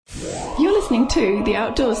You're listening to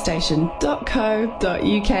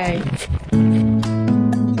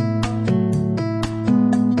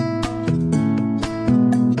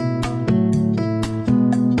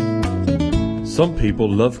Some people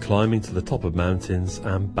love climbing to the top of mountains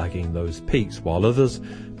and bagging those peaks, while others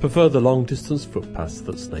prefer the long-distance footpaths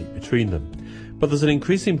that snake between them. But there's an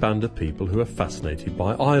increasing band of people who are fascinated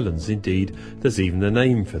by islands. Indeed, there's even a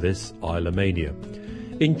name for this, Islomania.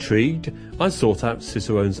 Intrigued, I sought out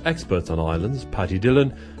Cicerone's expert on islands, Paddy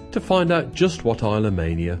Dillon, to find out just what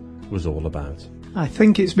Islomania was all about. I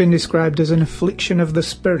think it's been described as an affliction of the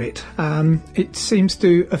spirit. It seems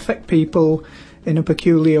to affect people in a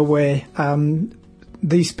peculiar way.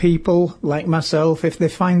 These people, like myself, if they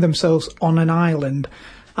find themselves on an island,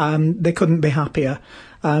 they couldn't be happier.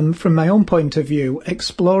 From my own point of view,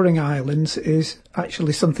 exploring islands is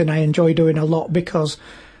actually something I enjoy doing a lot because,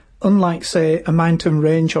 unlike, say, a mountain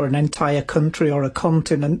range or an entire country or a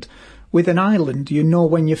continent, with an island, you know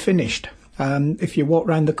when you're finished. If you walk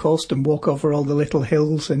round the coast and walk over all the little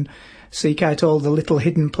hills and seek out all the little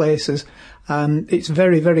hidden places, it's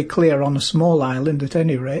very, very clear on a small island, at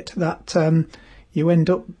any rate, that you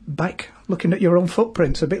end up back looking at your own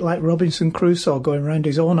footprints, a bit like Robinson Crusoe going around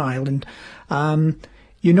his own island.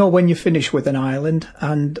 You know when you finish with an island,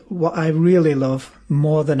 and what I really love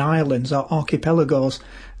more than islands are archipelagos.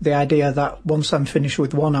 The idea that once I'm finished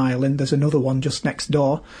with one island, there's another one just next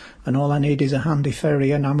door, and all I need is a handy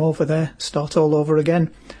ferry and I'm over there, start all over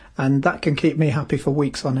again. And that can keep me happy for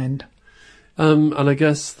weeks on end. And I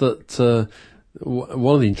guess that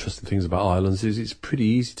one of the interesting things about islands is it's pretty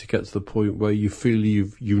easy to get to the point where you feel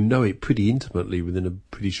you know it pretty intimately within a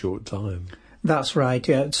pretty short time. That's right,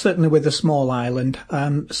 yeah. Certainly with a small island.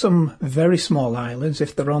 Some very small islands,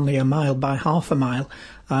 if they're only a mile by half a mile,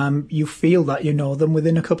 you feel that you know them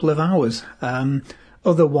within a couple of hours.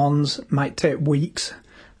 Other ones might take weeks.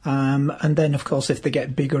 And then, of course, if they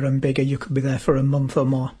get bigger and bigger, you could be there for a month or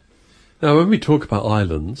more. Now, when we talk about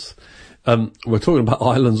islands, we're talking about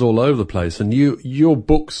islands all over the place. And your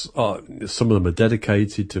books, some of them are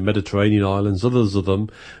dedicated to Mediterranean islands. Others of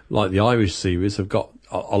them, like the Irish series, have got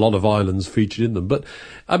a lot of islands featured in them. But,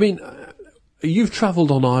 I mean, you've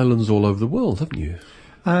travelled on islands all over the world, haven't you?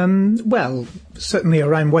 Well, certainly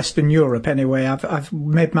around Western Europe anyway. I've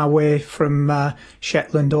made my way from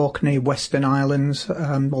Shetland, Orkney, Western Islands,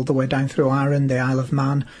 all the way down through Ireland, the Isle of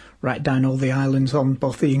Man, right down all the islands on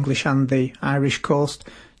both the English and the Irish coast,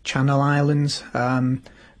 Channel Islands,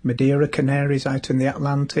 Madeira, Canaries out in the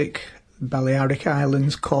Atlantic, Balearic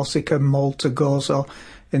Islands, Corsica, Malta, Gozo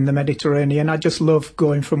in the Mediterranean. I just love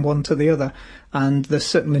going from one to the other, and there's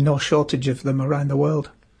certainly no shortage of them around the world.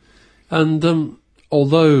 And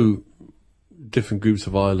although different groups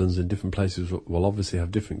of islands in different places will obviously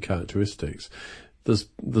have different characteristics, there's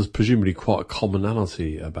presumably quite a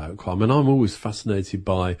commonality about crime. And I'm always fascinated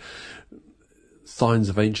by signs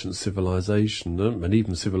of ancient civilization, and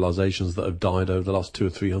even civilizations that have died over the last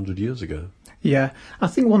 200 or 300 years ago. Yeah, I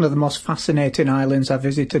think one of the most fascinating islands I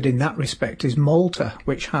visited in that respect is Malta,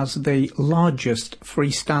 which has the largest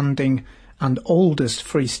freestanding and oldest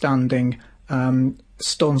freestanding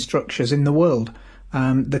stone structures in the world.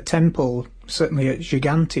 The temple, certainly at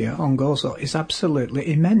Gigantia on Gozo, is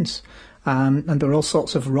absolutely immense. And there are all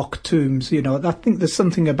sorts of rock tombs. You know, I think there's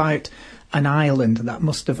something about an island that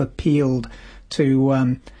must have appealed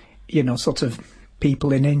to, sort of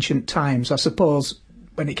people in ancient times. I suppose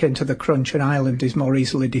when it came to the crunch, an island is more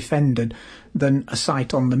easily defended than a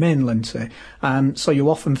site on the mainland, say. So you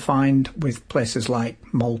often find with places like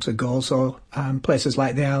Malta, Gozo, places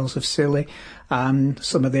like the Isles of Scilly,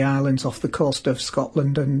 some of the islands off the coast of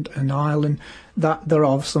Scotland and Ireland, that there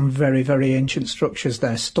are some very, very ancient structures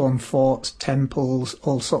there, stone forts, temples,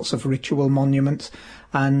 all sorts of ritual monuments.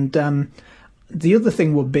 And the other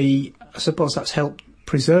thing would be, I suppose that's helped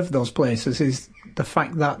preserve those places, is the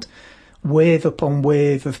fact that wave upon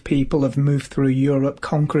wave of people have moved through Europe,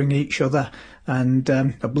 conquering each other and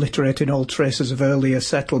obliterating all traces of earlier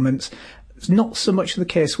settlements. It's not so much the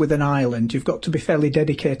case with an island. You've got to be fairly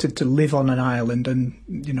dedicated to live on an island, and,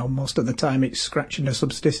 you know, most of the time it's scratching a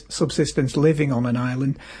subsistence living on an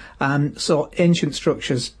island. So ancient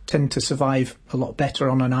structures tend to survive a lot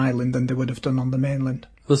better on an island than they would have done on the mainland.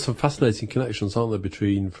 There's some fascinating connections, aren't there,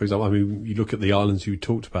 between, for example, I mean, you look at the islands you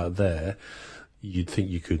talked about there, you'd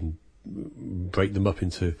think you could break them up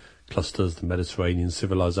into clusters, the Mediterranean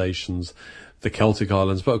civilizations, the Celtic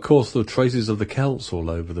islands, but of course there are traces of the Celts all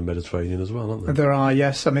over the Mediterranean as well, aren't there? There are,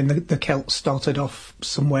 yes. I mean, the Celts started off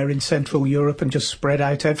somewhere in Central Europe and just spread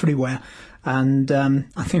out everywhere. And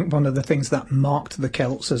I think one of the things that marked the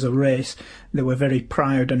Celts as a race, they were very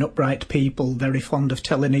proud and upright people, very fond of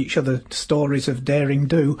telling each other stories of daring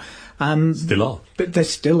do. Still are. But they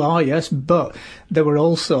still are, yes. But they were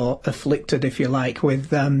also afflicted, if you like,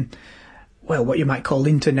 with what you might call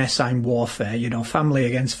internecine warfare, family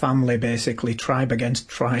against family, basically, tribe against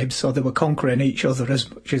tribe. So they were conquering each other as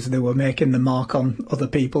much as they were making the mark on other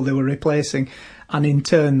people they were replacing. And in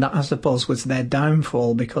turn, that, I suppose, was their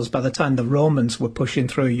downfall, because by the time the Romans were pushing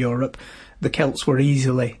through Europe, the Celts were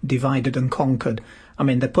easily divided and conquered. I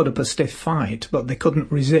mean, they put up a stiff fight, but they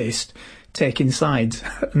couldn't resist taking sides,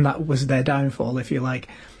 and that was their downfall, if you like.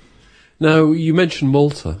 Now, you mentioned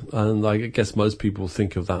Malta, and I guess most people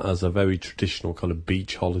think of that as a very traditional kind of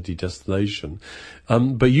beach holiday destination.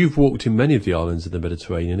 But you've walked in many of the islands in the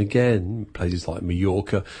Mediterranean, again, places like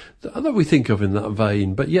Mallorca, that we think of in that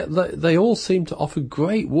vein, but yet they all seem to offer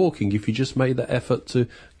great walking if you just made the effort to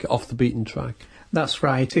get off the beaten track. That's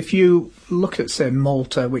right. If you look at, say,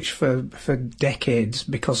 Malta, which for decades,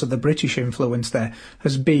 because of the British influence there,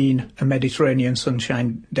 has been a Mediterranean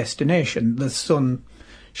sunshine destination, the sun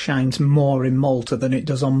shines more in Malta than it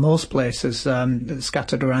does on most places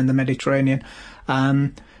scattered around the Mediterranean,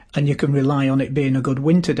 and you can rely on it being a good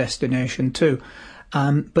winter destination too.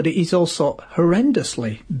 But it is also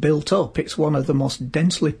horrendously built up. It's one of the most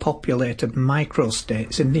densely populated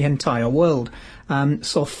microstates in the entire world.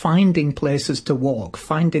 So finding places to walk,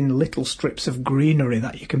 finding little strips of greenery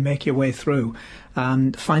that you can make your way through,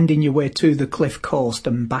 finding your way to the cliff coast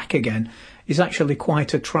and back again is actually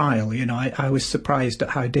quite a trial. I was surprised at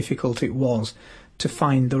how difficult it was to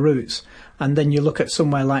find the routes. And then you look at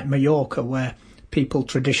somewhere like Mallorca, where people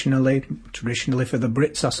traditionally for the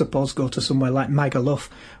Brits, I suppose, go to somewhere like Magaluf,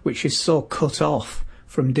 which is so cut off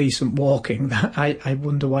from decent walking that I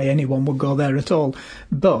wonder why anyone would go there at all.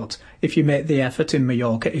 But if you make the effort in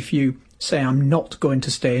Mallorca, if you say, I'm not going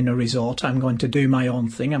to stay in a resort, I'm going to do my own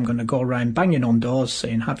thing, I'm going to go around banging on doors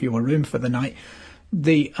saying, have you a room for the night,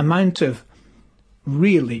 the amount of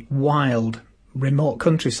really wild remote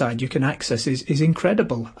countryside you can access is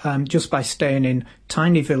incredible, just by staying in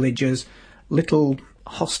tiny villages, little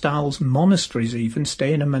hostels, monasteries even,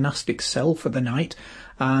 stay in a monastic cell for the night.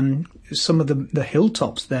 Some of the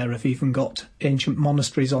hilltops there have even got ancient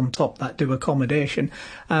monasteries on top that do accommodation.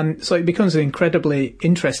 So it becomes an incredibly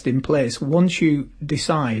interesting place once you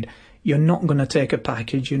decide you're not going to take a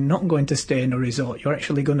package, you're not going to stay in a resort, you're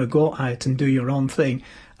actually going to go out and do your own thing.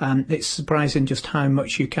 It's surprising just how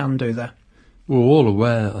much you can do there. We're all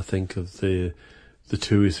aware, I think, of the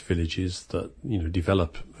tourist villages that,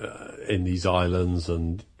 develop in these islands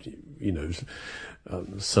and,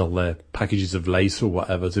 sell their packages of lace or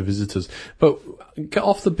whatever to visitors. But get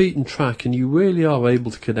off the beaten track and you really are able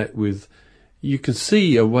to connect with, you can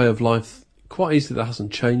see a way of life quite easily that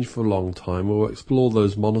hasn't changed for a long time, or explore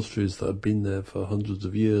those monasteries that have been there for hundreds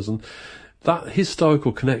of years. And that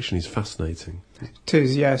historical connection is fascinating. It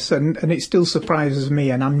is, yes, and it still surprises me,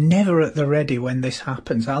 and I'm never at the ready when this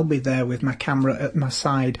happens. I'll be there with my camera at my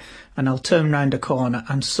side, and I'll turn round a corner,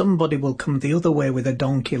 and somebody will come the other way with a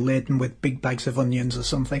donkey laden with big bags of onions or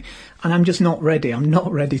something, and I'm just not ready. I'm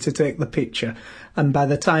not ready to take the picture, and by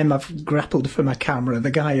the time I've grappled for my camera, the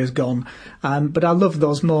guy is gone. But I love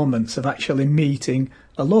those moments of actually meeting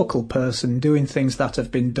a local person doing things that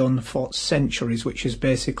have been done for centuries, which is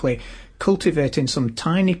basically cultivating some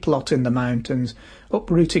tiny plot in the mountains,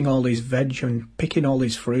 uprooting all his veg and picking all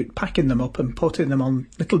his fruit, packing them up and putting them on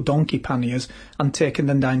little donkey panniers and taking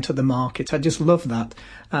them down to the market. I just love that.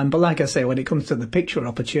 But like I say, when it comes to the picture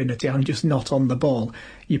opportunity, I'm just not on the ball.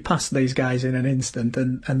 You pass these guys in an instant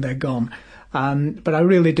and they're gone. But I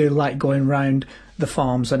really do like going round the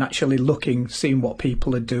farms and actually looking, seeing what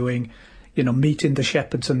people are doing, meeting the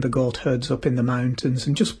shepherds and the goat herds up in the mountains,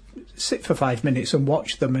 and just sit for 5 minutes and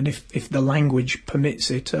watch them, and if the language permits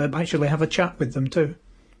it, actually have a chat with them too.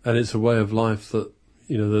 And it's a way of life that,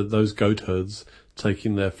 those goat herds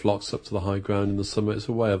taking their flocks up to the high ground in the summer, it's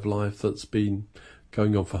a way of life that's been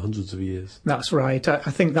going on for hundreds of years. That's right. I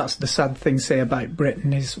think that's the sad thing, say, about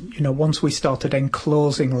Britain is, once we started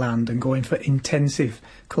enclosing land and going for intensive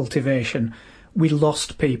cultivation, we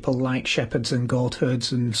lost people like shepherds and goat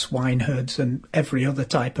herds and swine herds and every other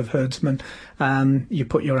type of herdsman. You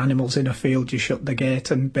put your animals in a field, you shut the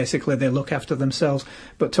gate, and basically they look after themselves.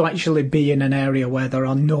 But to actually be in an area where there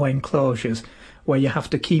are no enclosures, where you have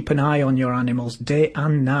to keep an eye on your animals day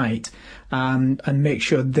and night, and make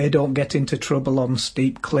sure they don't get into trouble on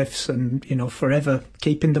steep cliffs and, forever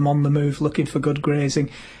keeping them on the move, looking for good grazing.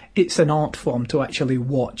 It's an art form to actually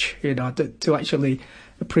watch, to actually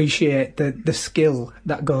appreciate the skill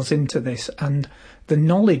that goes into this and the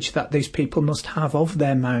knowledge that these people must have of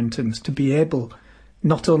their mountains to be able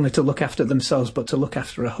not only to look after themselves but to look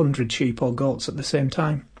after 100 sheep or goats at the same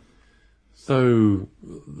time. So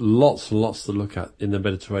lots and lots to look at in the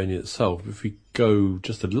Mediterranean itself. If we go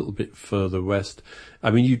just a little bit further west, I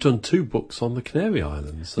mean, you've done 2 books on the Canary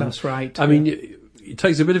Islands. That's right. I mean, it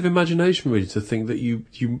takes a bit of imagination really to think that you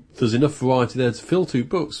there's enough variety there to fill 2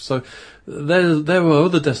 books. So there are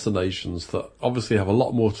other destinations that obviously have a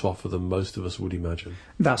lot more to offer than most of us would imagine.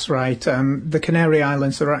 That's right. The Canary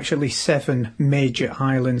Islands, there are actually 7 major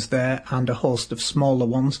islands there and a host of smaller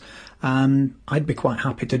ones. I'd be quite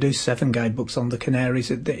happy to do 7 guidebooks on the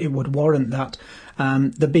Canaries. It would warrant that.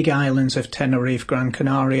 The big islands of Tenerife, Gran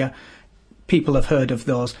Canaria, people have heard of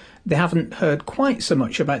those. They haven't heard quite so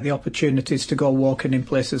much about the opportunities to go walking in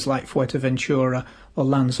places like Fuerteventura or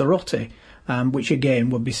Lanzarote, which again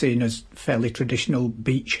would be seen as fairly traditional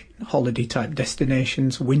beach holiday type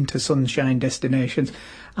destinations, winter sunshine destinations,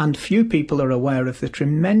 and few people are aware of the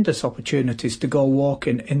tremendous opportunities to go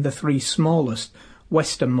walking in the 3 smallest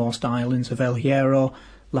westernmost islands of El Hierro,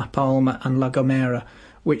 La Palma and La Gomera,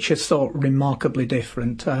 which are so remarkably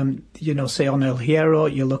different. Say on El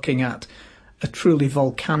Hierro you're looking at a truly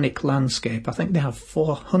volcanic landscape. I think they have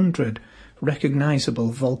 400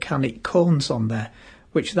 recognisable volcanic cones on there,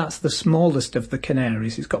 which that's the smallest of the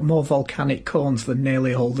Canaries. It's got more volcanic cones than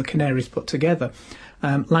nearly all the Canaries put together.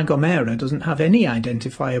 La Gomera doesn't have any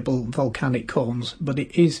identifiable volcanic cones, but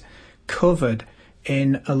it is covered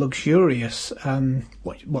in a luxurious,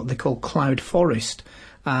 what they call cloud forest,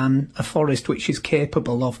 a forest which is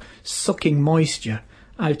capable of sucking moisture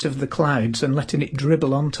out of the clouds and letting it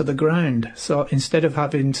dribble onto the ground. So instead of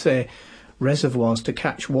having, say, reservoirs to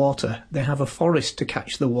catch water, they have a forest to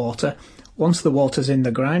catch the water. Once the water's in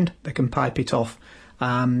the ground, they can pipe it off.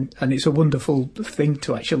 And it's a wonderful thing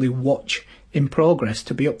to actually watch in progress,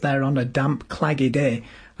 to be up there on a damp, claggy day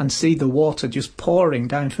and see the water just pouring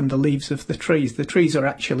down from the leaves of the trees. The trees are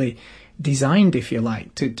actually designed, if you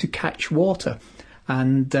like, to catch water.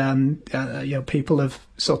 And people have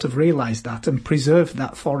sort of realised that and preserved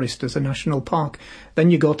that forest as a national park.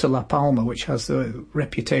 Then you go to La Palma, which has the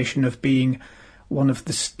reputation of being one of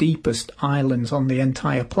the steepest islands on the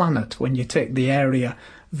entire planet. When you take the area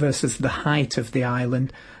versus the height of the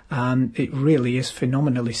island, it really is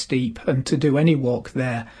phenomenally steep. And to do any walk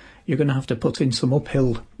there, you're going to have to put in some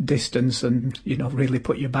uphill distance and, really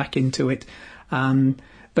put your back into it.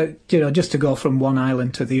 But, just to go from one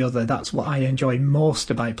island to the other, that's what I enjoy most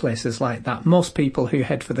about places like that. Most people who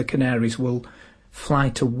head for the Canaries will fly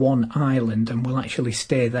to one island and will actually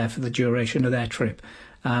stay there for the duration of their trip.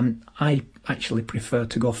 I actually prefer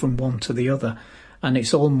to go from one to the other. And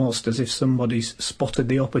it's almost as if somebody's spotted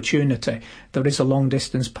the opportunity. There is a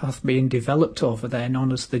long-distance path being developed over there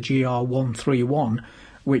known as the GR131,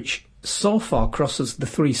 which so far crosses the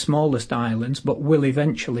 3 smallest islands, but will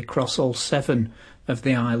eventually cross all 7 of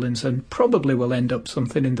the islands and probably will end up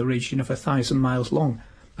something in the region of 1,000 miles long.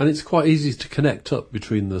 And it's quite easy to connect up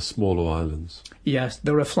between the smaller islands. Yes,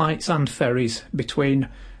 there are flights and ferries between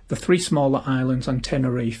the 3 smaller islands and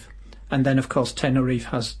Tenerife. And then, of course, Tenerife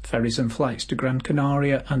has ferries and flights to Gran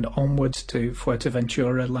Canaria and onwards to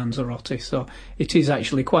Fuerteventura, Lanzarote. So it is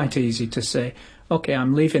actually quite easy to say, OK,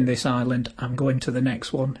 I'm leaving this island, I'm going to the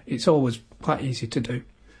next one. It's always quite easy to do.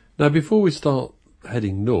 Now, before we start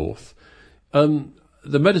heading north,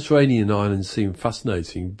 the Mediterranean islands seem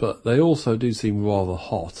fascinating, but they also do seem rather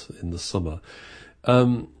hot in the summer.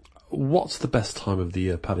 What's the best time of the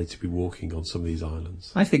year, Paddy, to be walking on some of these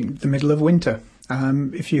islands? I think the middle of winter.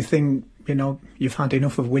 If you think, you've had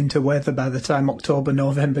enough of winter weather by the time October,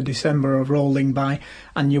 November, December are rolling by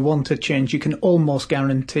and you want a change, you can almost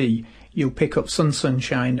guarantee you'll pick up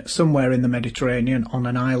sunshine somewhere in the Mediterranean on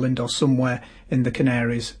an island or somewhere in the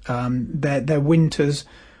Canaries. Their winters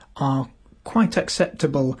are quite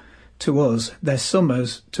acceptable to us. Their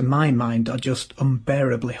summers, to my mind, are just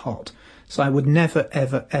unbearably hot. So I would never,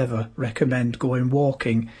 ever, ever recommend going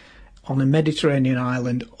walking on a Mediterranean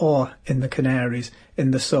island or in the Canaries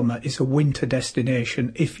in the summer. Is a winter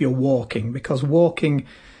destination if you're walking, because walking,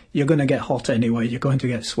 you're going to get hot anyway, you're going to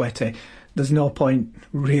get sweaty. There's no point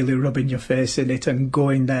really rubbing your face in it and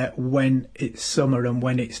going there when it's summer and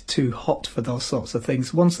when it's too hot for those sorts of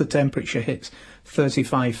things. Once the temperature hits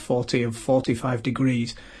 35, 40 and 45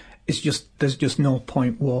 degrees, there's just no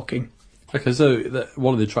point walking. Okay, so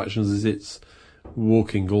one of the attractions is it's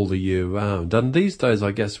walking all the year round. And these days,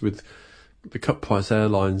 I guess, with the cut price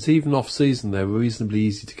airlines, even off-season, they're reasonably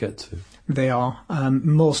easy to get to. They are.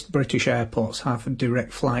 Most British airports have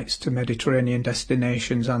direct flights to Mediterranean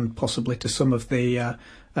destinations and possibly to some of the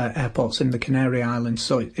airports in the Canary Islands,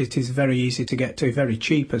 so it is very easy to get to, very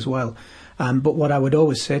cheap as well. But what I would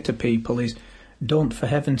always say to people is, don't, for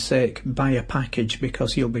heaven's sake, buy a package,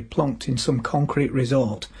 because you'll be plonked in some concrete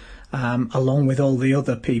resort, along with all the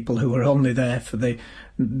other people who are only there for the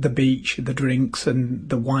beach, the drinks and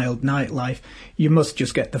the wild nightlife. You must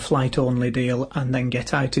just get the flight-only deal and then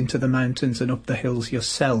get out into the mountains and up the hills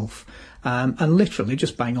yourself, and literally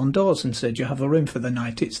just bang on doors and say, do you have a room for the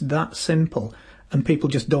night? It's that simple, and people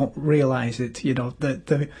just don't realise it. You know,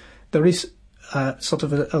 that there is sort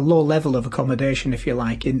of a low level of accommodation, if you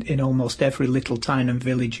like, in almost every little town and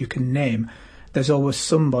village you can name. There's always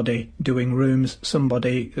somebody doing rooms,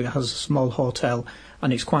 somebody who has a small hotel,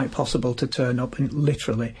 and it's quite possible to turn up and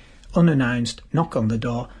literally, unannounced, knock on the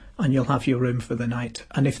door, and you'll have your room for the night.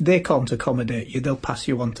 And if they can't accommodate you, they'll pass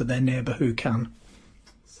you on to their neighbour who can.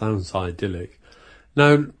 Sounds idyllic.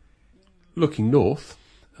 Now, looking north,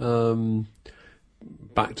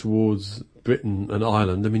 back towards Britain and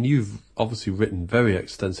Ireland, I mean, you've obviously written very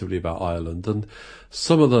extensively about Ireland, and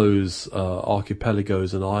some of those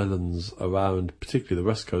archipelagos and islands around, particularly the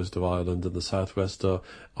west coast of Ireland and the southwest, are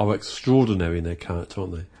extraordinary in their character,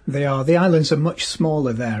 aren't they? They are. The islands are much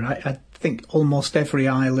smaller there. I think almost every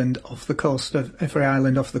island off the coast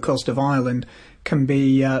of Ireland can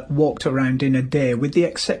be walked around in a day, with the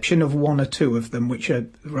exception of one or two of them, which are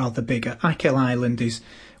rather bigger. Achill Island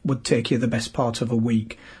would take you the best part of a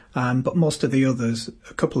week. But most of the others,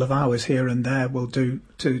 a couple of hours here and there will do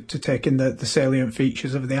to take in the salient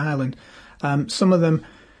features of the island. Some of them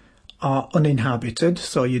are uninhabited,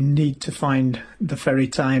 so you need to find the ferry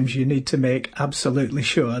times. You need to make absolutely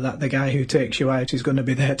sure that the guy who takes you out is going to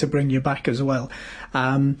be there to bring you back as well.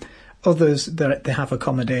 Others, they have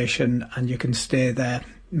accommodation and you can stay there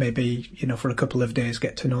maybe, for a couple of days,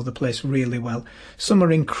 get to know the place really well. Some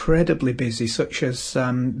are incredibly busy, such as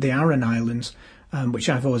the Aran Islands, which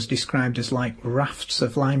I've always described as like rafts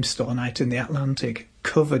of limestone out in the Atlantic,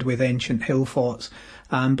 covered with ancient hill forts.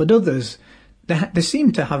 But others, they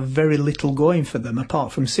seem to have very little going for them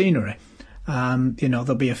apart from scenery.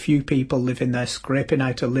 There'll be a few people living there, scraping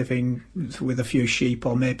out a living with a few sheep,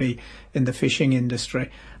 or maybe in the fishing industry.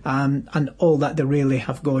 And all that they really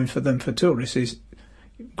have going for them for tourists is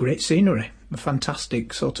great scenery, a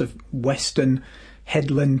fantastic sort of western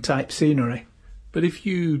headland type scenery. But if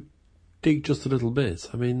you dig just a little bit,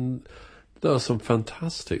 I mean, there are some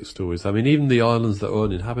fantastic stories. I mean, even the islands that are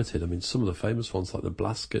uninhabited, I mean, some of the famous ones like the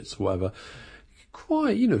Blaskets or whatever,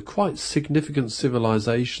 quite significant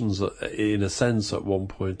civilizations in a sense at one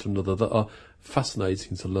point or another that are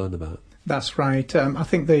fascinating to learn about. That's right. I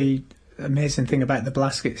think the amazing thing about the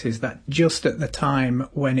Blaskets is that just at the time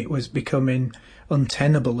when it was becoming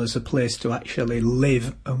untenable as a place to actually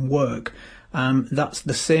live and work, that's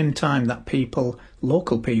the same time that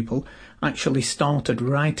local people, actually started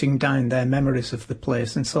writing down their memories of the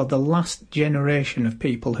place. And so the last generation of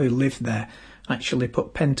people who lived there actually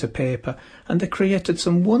put pen to paper, and they created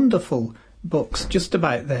some wonderful books just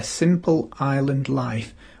about their simple island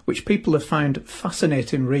life, which people have found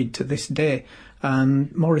fascinating read to this day.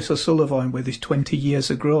 Maurice O'Sullivan with his 20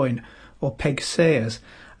 Years of Growing, or Peg Sayers,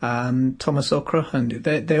 Thomas O'Crohan,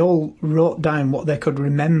 they all wrote down what they could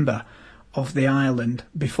remember of the island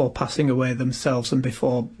before passing away themselves, and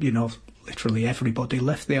before, literally everybody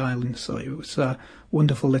left the island. So it was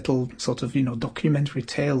wonderful little sort of, documentary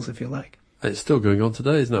tales, if you like. It's still going on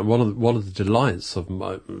today, isn't it? One of the delights of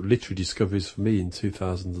my literary discoveries for me in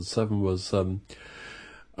 2007 was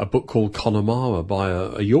a book called Connemara by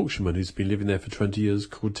a Yorkshireman who's been living there for 20 years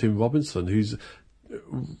called Tim Robinson, who's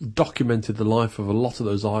documented the life of a lot of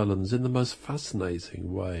those islands in the most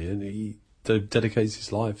fascinating way, and he dedicates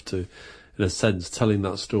his life to, in a sense, telling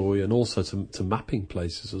that story, and also to mapping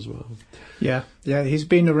places as well. Yeah, he's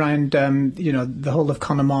been around, the whole of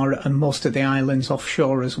Connemara and most of the islands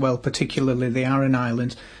offshore as well, particularly the Aran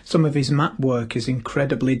Islands. Some of his map work is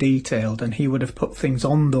incredibly detailed, and he would have put things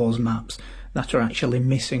on those maps that are actually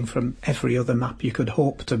missing from every other map you could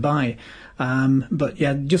hope to buy. But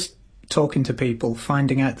yeah, just talking to people,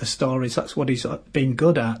 finding out the stories, that's what he's been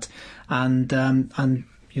good at. And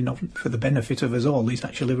for the benefit of us all, he's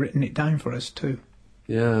actually written it down for us too.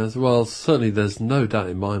 Yeah, well, certainly there's no doubt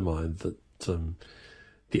in my mind that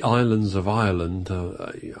the islands of Ireland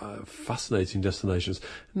are fascinating destinations.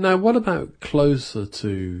 Now, what about closer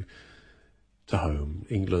to home,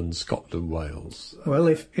 England, Scotland, Wales? Well,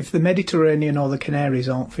 if the Mediterranean or the Canaries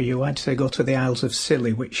aren't for you, I'd say go to the Isles of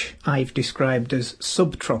Scilly, which I've described as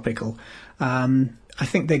subtropical. I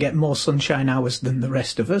think they get more sunshine hours than the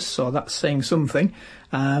rest of us, so that's saying something.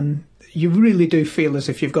 you really do feel as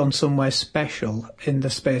if you've gone somewhere special in the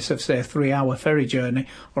space of, say, a 3-hour ferry journey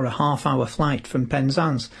or a half-hour flight from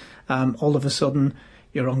Penzance. All of a sudden,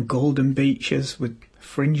 you're on golden beaches with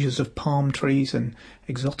fringes of palm trees and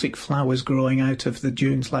exotic flowers growing out of the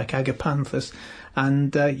dunes like agapanthus,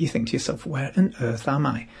 and you think to yourself, where on earth am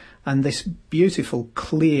I? And this beautiful,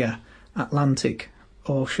 clear Atlantic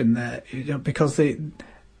Ocean there, because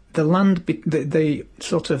the land, the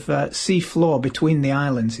sort of sea floor between the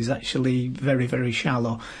islands is actually very, very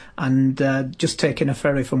shallow, and just taking a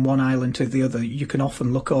ferry from one island to the other, you can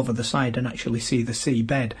often look over the side and actually see the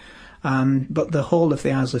seabed. But the whole of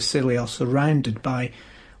the Isles of Scilly are surrounded by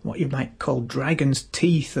what you might call dragon's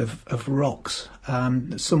teeth of rocks.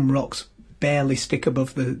 Some rocks barely stick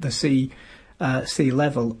above the sea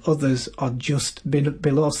level, others are just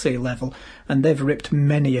below sea level, and they've ripped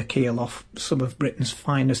many a keel off some of Britain's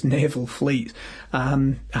finest naval fleets.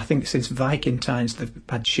 I think since Viking times they've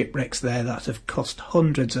had shipwrecks there that have cost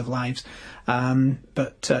hundreds of lives,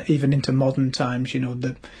 but even into modern times,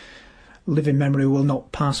 the living memory will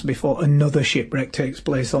not pass before another shipwreck takes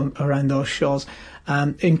place around those shores.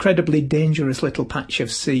 Incredibly dangerous little patch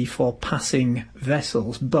of sea for passing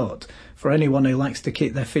vessels, but for anyone who likes to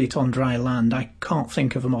keep their feet on dry land, I can't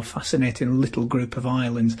think of a more fascinating little group of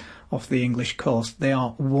islands off the English coast. They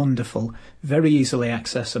are wonderful, very easily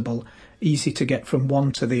accessible, easy to get from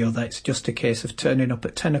one to the other. It's just a case of turning up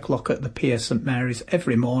at 10 o'clock at the Pier St Mary's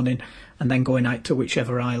every morning and then going out to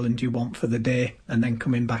whichever island you want for the day and then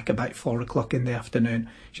coming back about 4 o'clock in the afternoon.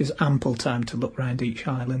 Which is ample time to look round each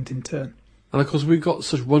island in turn. And of course, we've got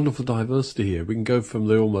such wonderful diversity here. We can go from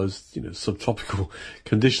the almost, subtropical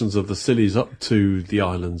conditions of the Scillies up to the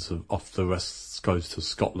islands off the west coast of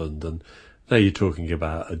Scotland. And there you're talking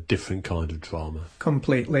about a different kind of drama.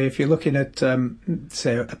 Completely. If you're looking at,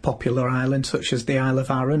 say, a popular island such as the Isle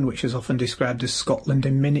of Arran, which is often described as Scotland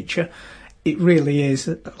in miniature, it really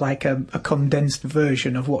is like a condensed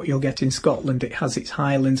version of what you'll get in Scotland. It has its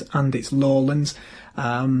highlands and its lowlands.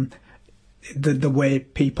 The way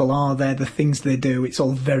people are there, the things they do, it's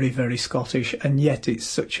all very, very Scottish, and yet it's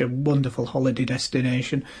such a wonderful holiday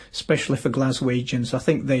destination, especially for Glaswegians. I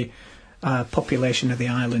think the population of the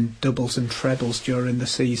island doubles and trebles during the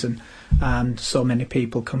season, and so many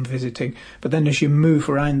people come visiting. But then as you move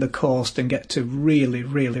around the coast and get to really,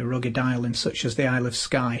 really rugged islands such as the Isle of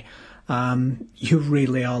Skye, you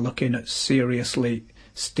really are looking at seriously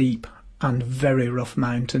steep and very rough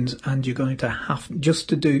mountains, and you're going to have, just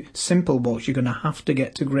to do simple walks, you're going to have to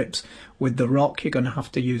get to grips with the rock, you're going to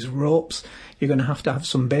have to use ropes, you're going to have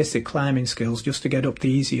some basic climbing skills just to get up the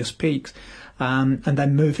easiest peaks, and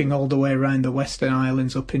then moving all the way around the Western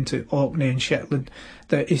Islands up into Orkney and Shetland,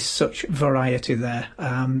 there is such variety there.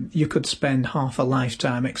 You could spend half a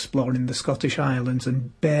lifetime exploring the Scottish Islands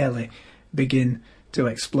and barely begin to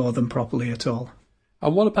explore them properly at all.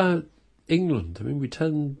 And what about England? I mean, we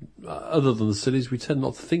tend, other than the Scillies, we tend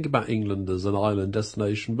not to think about England as an island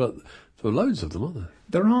destination, but there are loads of them, aren't there?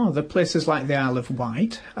 There are places like the Isle of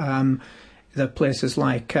Wight. There are places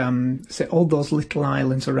like, say, all those little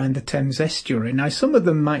islands around the Thames estuary. Now, some of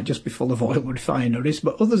them might just be full of oil refineries,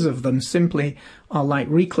 but others of them simply are like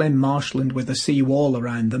reclaimed marshland with a sea wall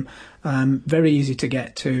around them. Very easy to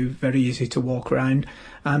get to, very easy to walk around.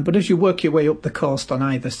 But as you work your way up the coast on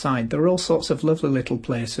either side, there are all sorts of lovely little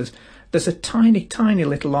places. There's a tiny, tiny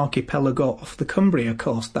little archipelago off the Cumbria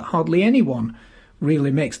coast that hardly anyone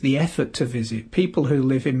really makes the effort to visit. People who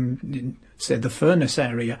live in, say, the Furness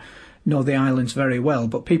area know the islands very well,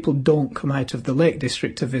 but people don't come out of the Lake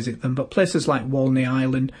District to visit them. But places like Walney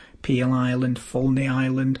Island, Peel Island, Fulney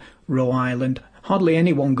Island, Roe Island, hardly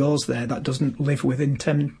anyone goes there that doesn't live within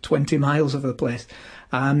 10, 20 miles of the place.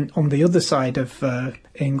 On the other side of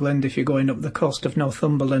England, if you're going up the coast of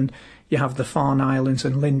Northumberland, you have the Farne Islands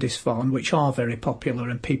and Lindisfarne, which are very popular,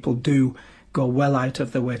 and people do go well out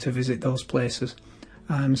of their way to visit those places.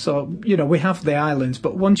 So, we have the islands,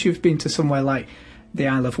 but once you've been to somewhere like the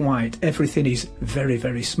Isle of Wight, everything is very,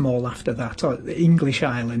 very small after that. The English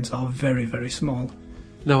islands are very, very small.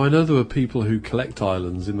 Now, I know there are people who collect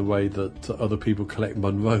islands in the way that other people collect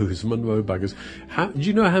Monroe baggers. Do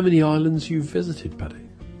you know how many islands you've visited, Paddy?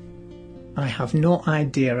 I have no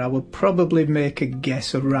idea. I would probably make a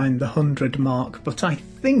guess around the 100 mark, but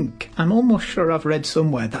I'm almost sure I've read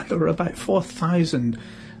somewhere that there are about 4,000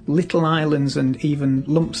 little islands and even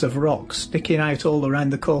lumps of rock sticking out all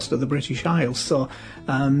around the coast of the British Isles. So,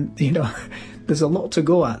 there's a lot to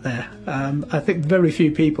go at there. I think very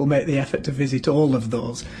few people make the effort to visit all of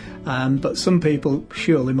those, but some people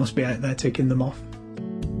surely must be out there ticking them off.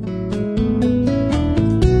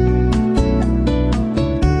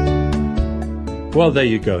 Well, there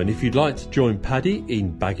you go, and if you'd like to join Paddy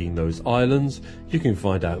in bagging those islands, you can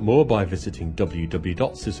find out more by visiting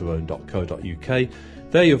www.cicerone.co.uk.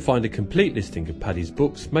 There you'll find a complete listing of Paddy's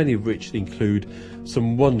books, many of which include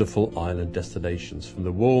some wonderful island destinations, from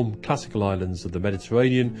the warm, classical islands of the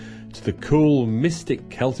Mediterranean to the cool, mystic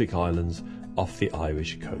Celtic islands off the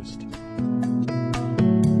Irish coast.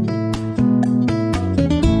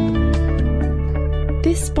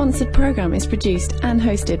 This sponsored programme is produced and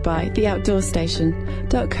hosted by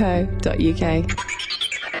theoutdoorstation.co.uk.